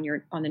about that on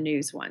the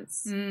news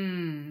once.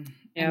 You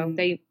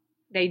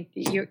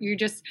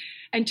just,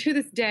 and to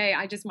this day,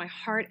 my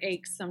heart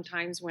aches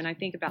sometimes when I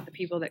think about the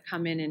people that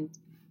come in and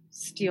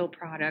steal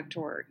product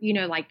or,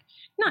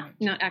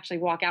 not actually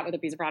walk out with a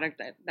piece of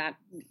product that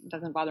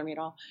doesn't bother me at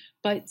all,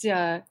 but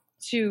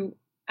to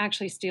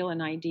actually steal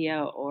an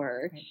idea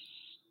or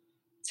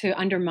to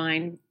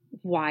undermine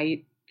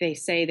why they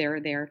say they're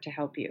there to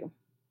help you.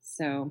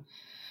 So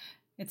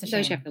it's a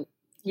shame.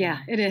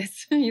 It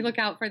is. You look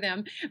out for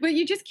them, but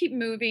you just keep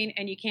moving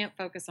and you can't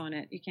focus on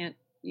it. You can't,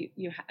 you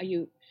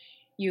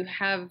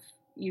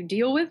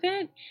deal with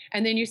it.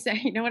 And then you say,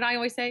 you know what I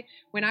always say,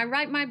 when I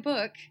write my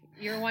book,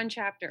 you're one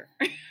chapter.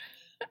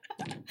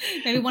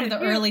 Maybe one of the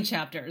early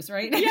chapters,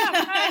 right? Yeah,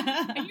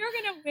 right. And you're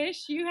going to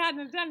wish you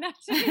hadn't done that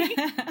to me.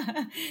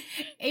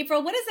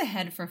 April, what is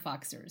ahead for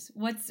Foxers?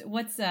 What's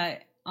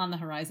on the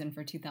horizon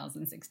for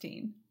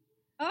 2016?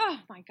 Oh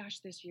my gosh,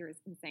 this year is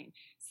insane.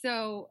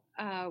 So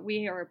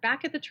we are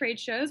back at the trade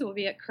shows. We'll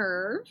be at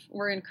Curve.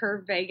 We're in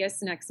Curve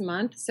Vegas next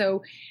month.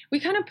 So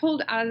we kind of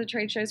pulled out of the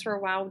trade shows for a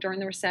while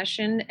during the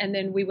recession, and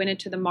then we went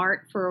into the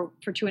Mart for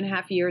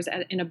 2.5 years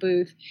in a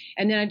booth,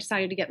 and then I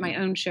decided to get my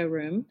own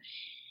showroom.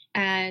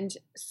 And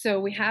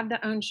so we have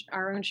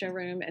our own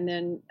showroom, and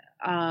then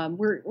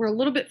we're a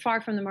little bit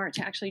far from the Mart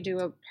to actually do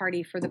a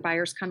party for the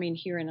buyers coming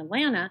here in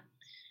Atlanta.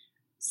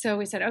 So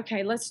we said,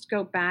 okay, let's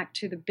go back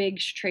to the big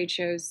trade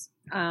shows.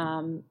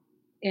 And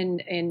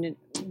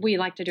we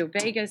like to do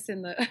Vegas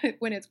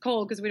when it's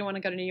cold because we don't want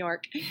to go to New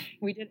York.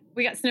 We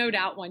got snowed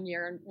out one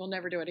year, and we'll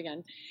never do it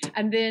again.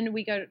 And then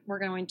we're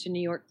going to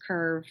New York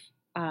Curve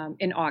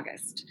in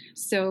August.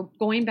 So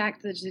going back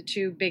to the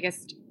two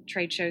biggest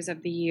trade shows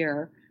of the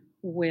year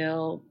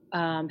will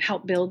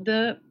help build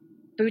the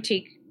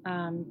boutique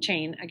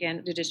chain,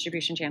 again, the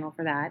distribution channel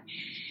for that.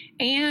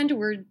 And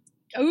we're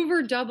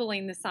over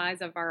doubling the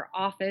size of our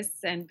office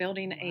and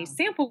building a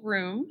sample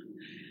room.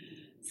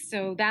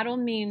 So that'll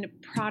mean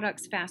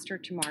products faster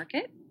to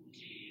market.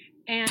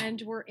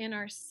 And we're in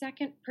our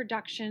second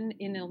production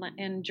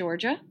in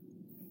Georgia.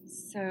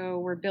 So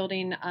we're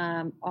building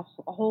a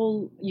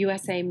whole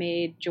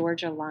USA-made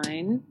Georgia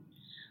line.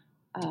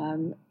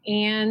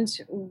 And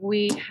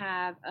we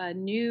have a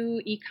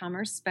new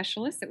e-commerce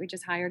specialist that we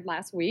just hired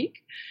last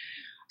week.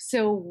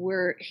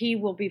 So he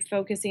will be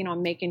focusing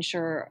on making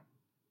sure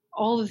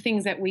all the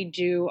things that we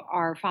do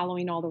are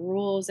following all the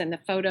rules, and the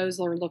photos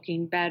are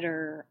looking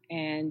better.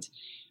 And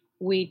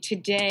we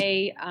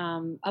today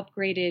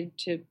upgraded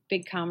to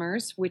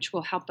BigCommerce, which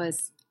will help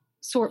us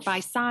sort by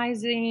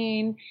sizes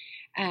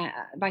and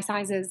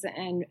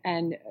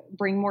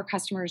bring more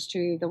customers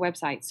to the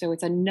website. So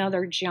it's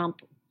another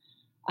jump.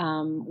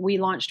 We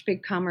launched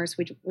BigCommerce,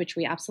 which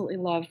we absolutely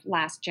love,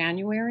 last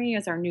January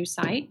as our new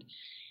site.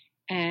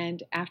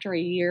 And after a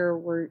year,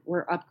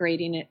 we're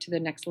upgrading it to the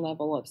next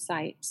level of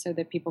site so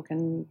that people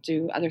can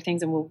do other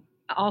things, and we'll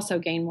also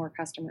gain more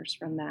customers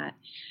from that.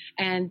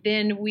 And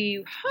then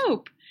we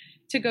hope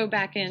to go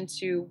back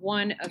into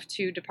one of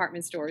 2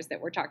 department stores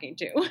that we're talking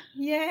to.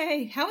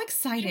 Yay! How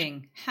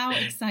exciting! How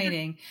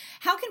exciting!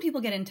 How can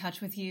people get in touch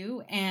with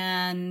you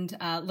and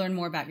learn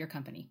more about your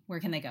company?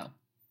 Where can they go?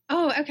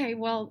 Oh, okay.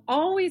 Well,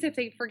 always, if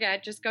they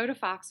forget, just go to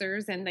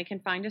Foxers and they can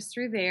find us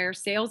through there.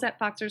 Sales at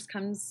Foxers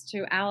comes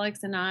to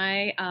Alex and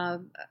I,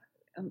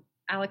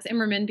 Alex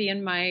Immerman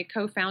being my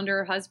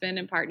co-founder, husband,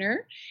 and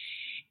partner.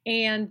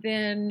 And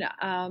then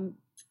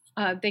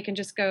they can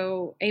just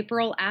go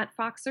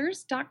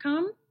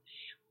april@foxers.com,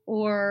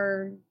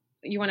 or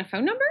you want a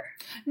phone number?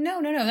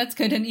 No. That's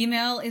good. An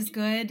email is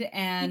good.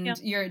 And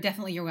your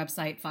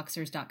website,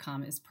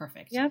 foxers.com, is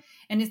perfect. Yep.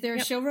 And is there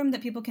a showroom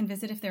that people can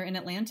visit if they're in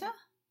Atlanta?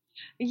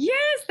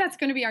 Yes, that's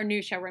going to be our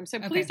new showroom. So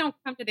please don't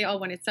come to the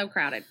old one. It's so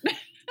crowded.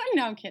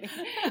 No, I'm kidding.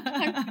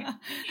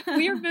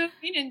 We're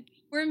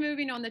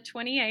moving on the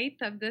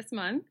 28th of this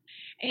month,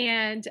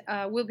 and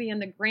we'll be in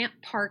the Grant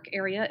Park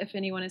area, if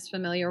anyone is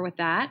familiar with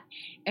that.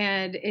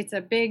 And it's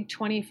a big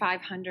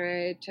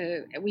 2,500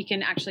 we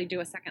can actually do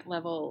a second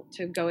level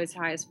to go as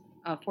high as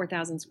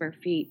 4,000 square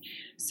feet.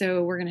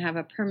 So we're going to have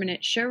a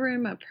permanent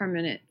showroom, a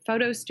permanent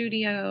photo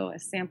studio, a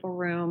sample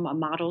room, a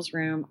models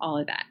room, all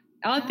of that.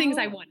 All the things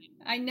I wanted.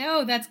 I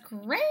know. That's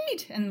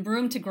great. And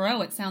room to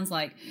grow, it sounds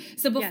like.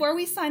 So before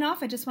we sign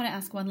off, I just want to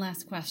ask one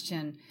last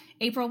question.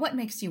 April, what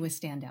makes you a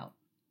standout?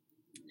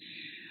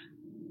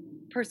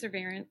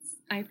 Perseverance,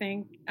 I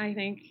think.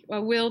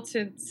 A will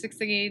to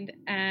succeed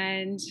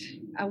and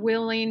a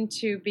willing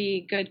to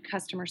be good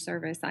customer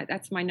service.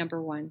 That's my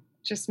number one.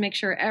 Just make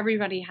sure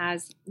everybody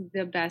has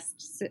the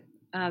best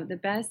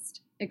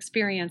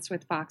experience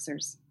with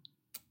Foxers.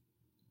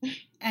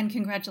 And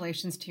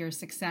congratulations to your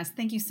success.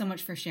 Thank you so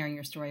much for sharing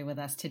your story with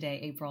us today,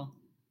 April.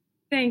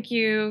 Thank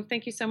you.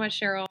 Thank you so much,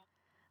 Cheryl.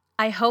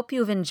 I hope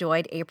you've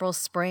enjoyed April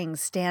Spring's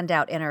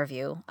standout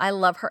interview. I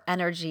love her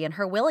energy and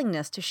her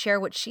willingness to share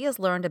what she has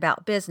learned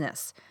about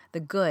business, the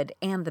good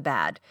and the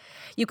bad.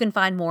 You can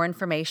find more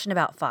information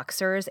about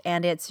Foxers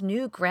and its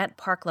new Grant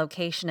Park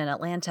location in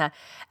Atlanta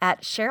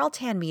at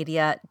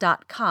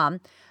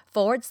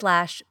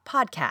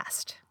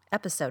CherylTanMedia.com/podcast.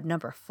 Episode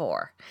number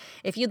 4.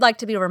 If you'd like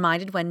to be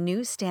reminded when new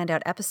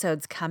standout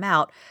episodes come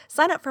out,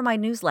 sign up for my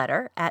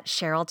newsletter at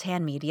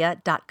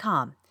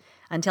CherylTanMedia.com.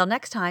 Until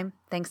next time,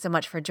 thanks so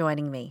much for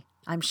joining me.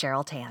 I'm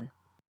Cheryl Tan.